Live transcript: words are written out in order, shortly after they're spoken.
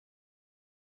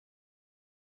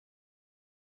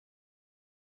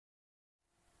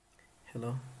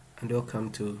Hello and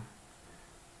welcome to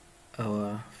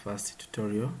our first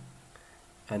tutorial,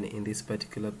 and in this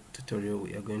particular tutorial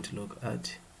we are going to look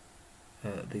at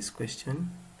this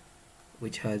question,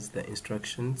 which has the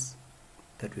instructions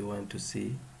that we want to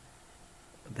see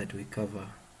that we cover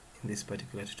in this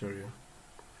particular tutorial.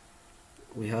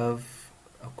 We have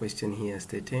a question here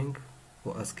stating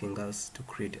or asking us to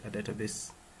create a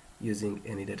database using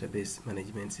any database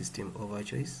management system of our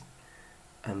choice,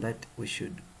 and that we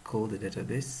should call the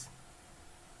database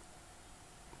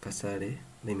Kasale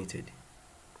Limited.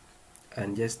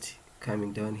 And just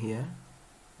coming down here,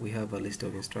 we have a list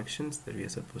of instructions that we are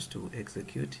supposed to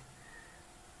execute.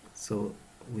 So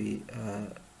we are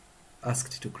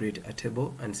asked to create a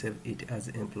table and save it as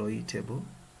employee table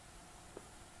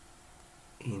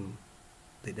in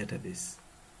the database,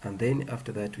 and then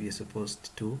after that we are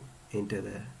supposed to enter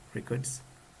the records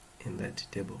in that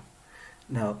table.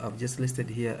 Now I've just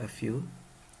listed here a few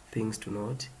things to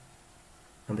note,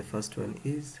 and the first one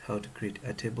is how to create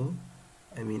a table,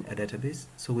 a database.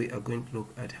 So we are going to look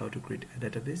at how to create a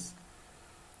database.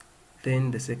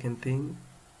 Then the second thing,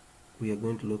 we are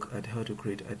going to look at how to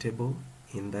create a table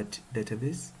in that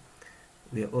database.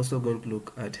 We are also going to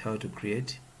look at how to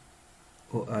create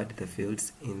or add the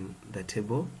fields in the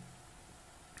table.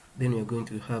 Then we are going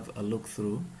to have a look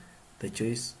through the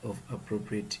choice of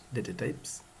appropriate data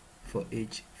types for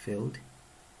each field.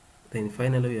 Then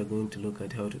finally we are going to look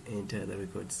at how to enter the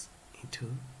records into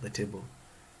the table.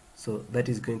 So that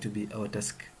is going to be our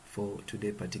task for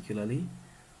today, particularly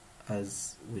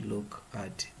as we look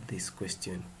at this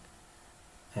question.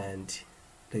 And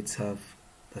let's have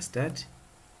the start.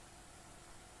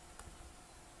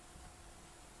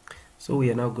 So we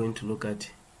are now going to look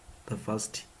at the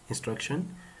first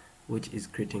instruction, which is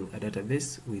creating a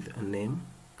database with a name,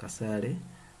 Kasale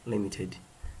Limited.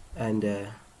 And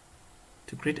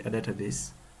to create a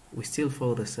database, we still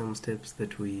follow the same steps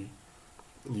that we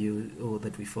use or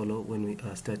that we follow when we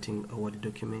are starting a Word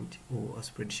document or a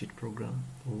spreadsheet program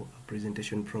or a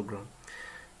presentation program.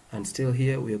 And still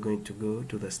here we are going to go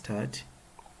to the start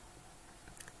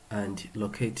and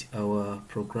locate our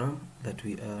program that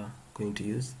we are going to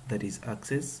use, that is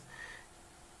Access.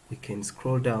 We can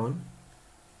scroll down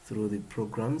through the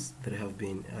programs that have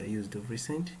been used of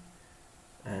recent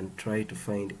and try to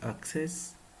find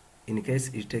Access. In case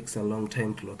it takes a long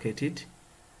time to locate it,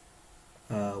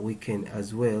 we can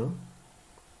as well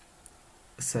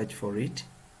search for it,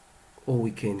 or we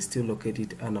can still locate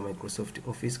it under Microsoft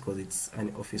Office because it's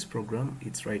an Office program.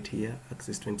 It's right here,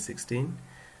 Access 2016,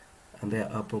 and there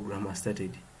our program has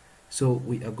started. So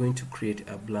we are going to create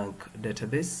a blank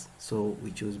database. So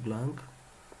we choose blank.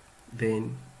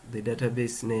 Then the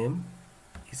database name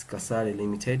is Kasale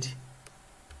Limited.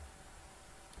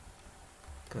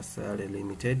 Kasale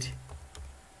Limited.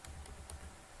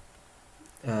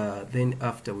 Then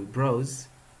after we browse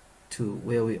to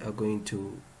where we are going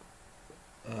to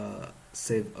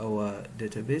save our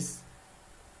database,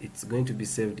 it's going to be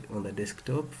saved on the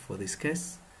desktop for this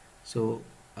case. So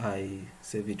I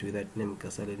save it with that name,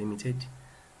 Kasale Limited,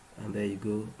 and there you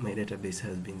go, my database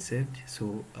has been saved.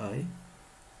 So I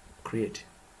create,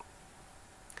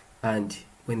 and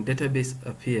when database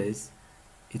appears,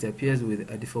 it appears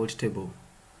with a default table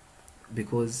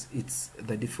because it's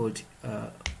the default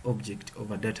object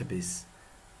of a database,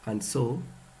 and so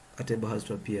a table has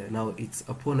to appear. Now it's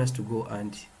upon us to go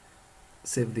and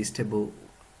save this table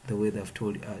the way they've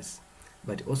told us,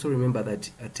 but also remember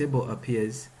that a table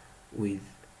appears with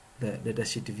the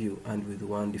datasheet view and with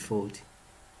one default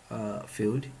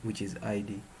field, which is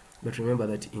ID. But remember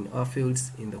that in our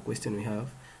fields in the question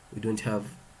we don't have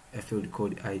a field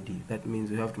called ID. That means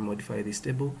we have to modify this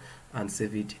table and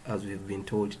save it as we have been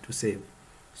told to save.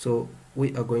 So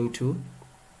we are going to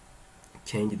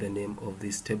change the name of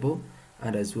this table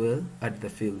and as well add the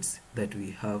fields that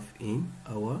we have in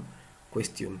our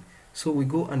question. So we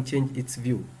go and change its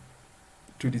view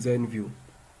to design view,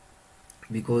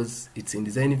 because it's in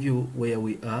design view where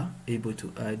we are able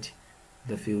to add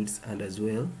the fields and as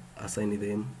well assign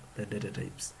them the data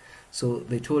types. So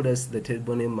they told us the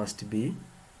table name must be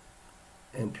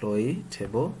employee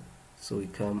table, so we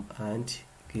come and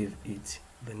give it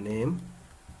the name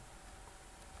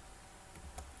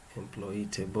employee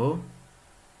table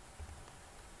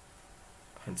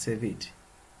and save it.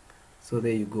 So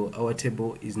there you go, our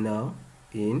table is now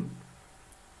in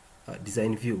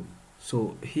design view.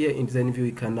 So here in design view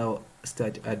we can now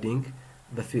start adding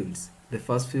the fields. The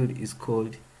first field is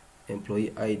called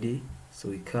employee ID, so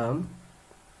we come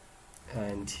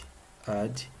and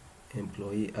add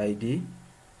employee ID.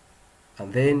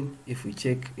 And then if we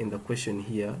check in the question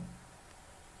here,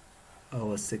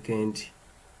 our second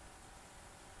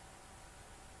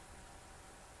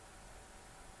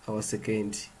our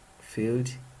second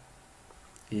field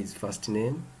is first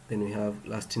name, then we have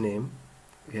last name,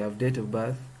 we have date of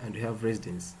birth, and we have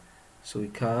residence. So we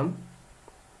come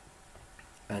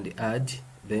and add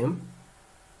them.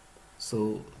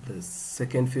 So the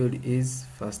second field is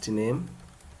first name,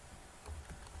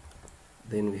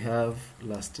 then we have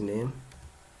last name,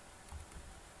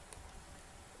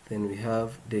 then we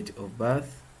have date of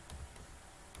birth,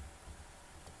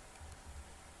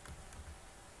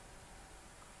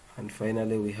 and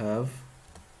finally we have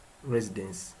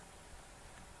residence.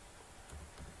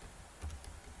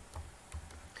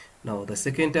 Now the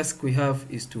second task we have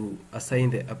is to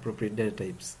assign the appropriate data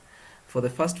types. For the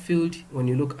first field, when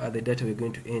you look at the data we're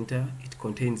going to enter, it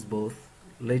contains both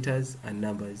letters and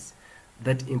numbers.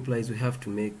 That implies we have to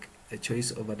make a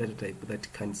choice of a data type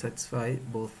that can satisfy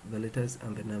both the letters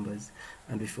and the numbers.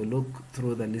 And if we look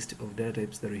through the list of data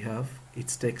types that we have,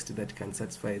 it's text that can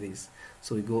satisfy this.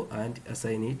 So we go and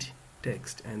assign it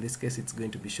text. And in this case, it's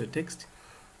going to be short text.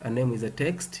 A name is a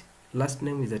text, last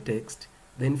name is a text.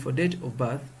 Then for date of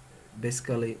birth,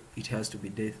 basically it has to be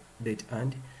date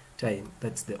and time.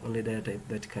 That's the only data type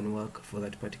that can work for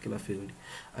that particular field.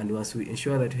 And once we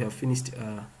ensure that we have finished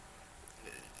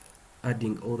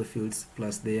adding all the fields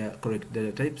plus their correct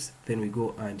data types, then we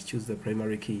go and choose the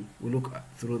primary key. We look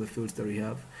through the fields that we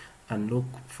have and look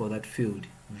for that field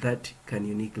that can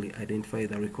uniquely identify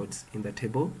the records in the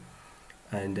table.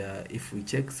 And if we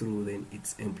check through, then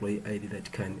it's employee ID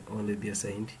that can only be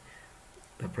assigned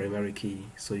the primary key.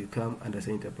 So you come and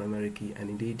assign the primary key, and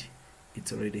indeed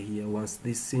it's already here. Once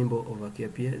this symbol over key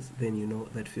appears, then you know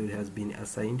that field has been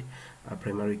assigned a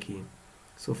primary key.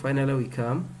 So finally we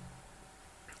come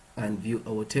and view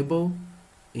our table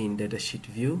in datasheet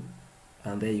view,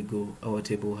 and there you go, our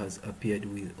table has appeared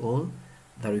with all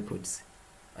the records,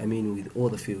 with all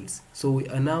the fields. So we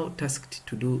are now tasked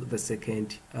to do the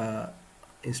second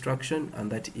instruction,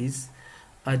 and that is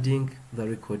adding the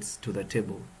records to the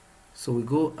table. So we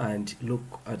go and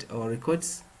look at our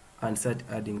records and start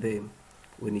adding them.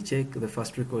 When you check, the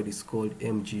first record is called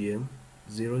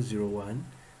MGM001.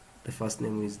 The first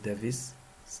name is Davis,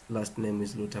 last name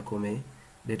is Lutakome,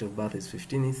 date of birth is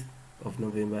 15th of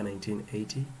November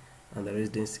 1980, and the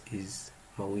residence is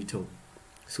Mawito.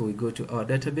 So we go to our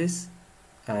database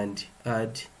and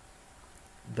add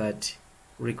that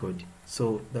record.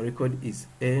 So the record is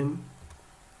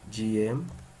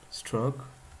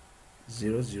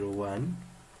MGM/001.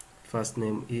 First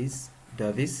name is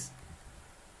Davis,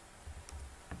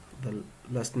 the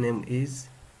last name is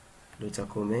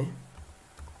Lutakome,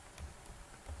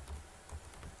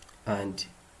 and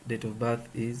date of birth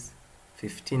is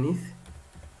 15th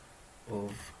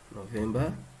of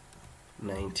November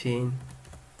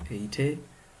 1980.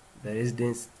 The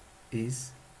residence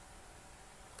is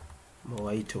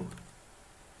Mawito.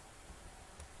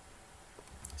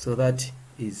 So that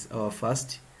is our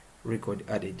first record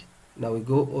added. Now we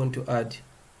go on to add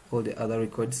all the other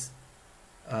records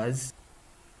as.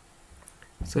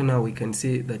 So now we can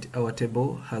see that our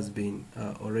table has been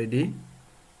already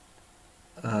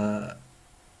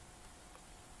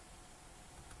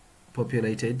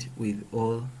populated with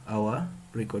all our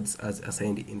records as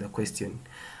assigned in the question.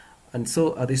 And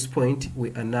so at this point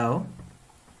we are now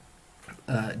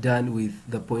done with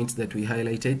the points that we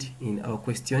highlighted in our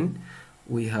question.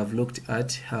 We have looked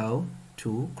at how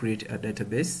to create a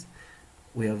database.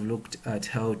 We have looked at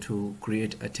how to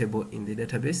create a table in the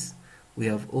database. We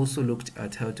have also looked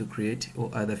at how to create all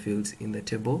other fields in the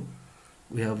table.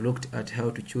 We have looked at how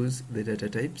to choose the data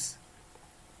types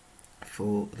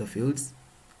for the fields,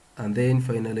 and then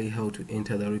finally how to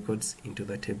enter the records into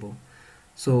the table.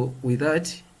 So with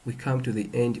that, we come to the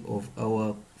end of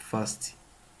our first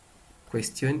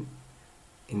question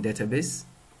in database,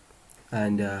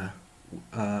 and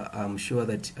I'm sure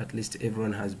that at least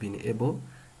everyone has been able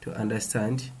to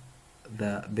understand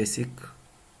the basic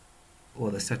or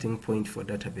the starting point for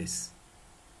database.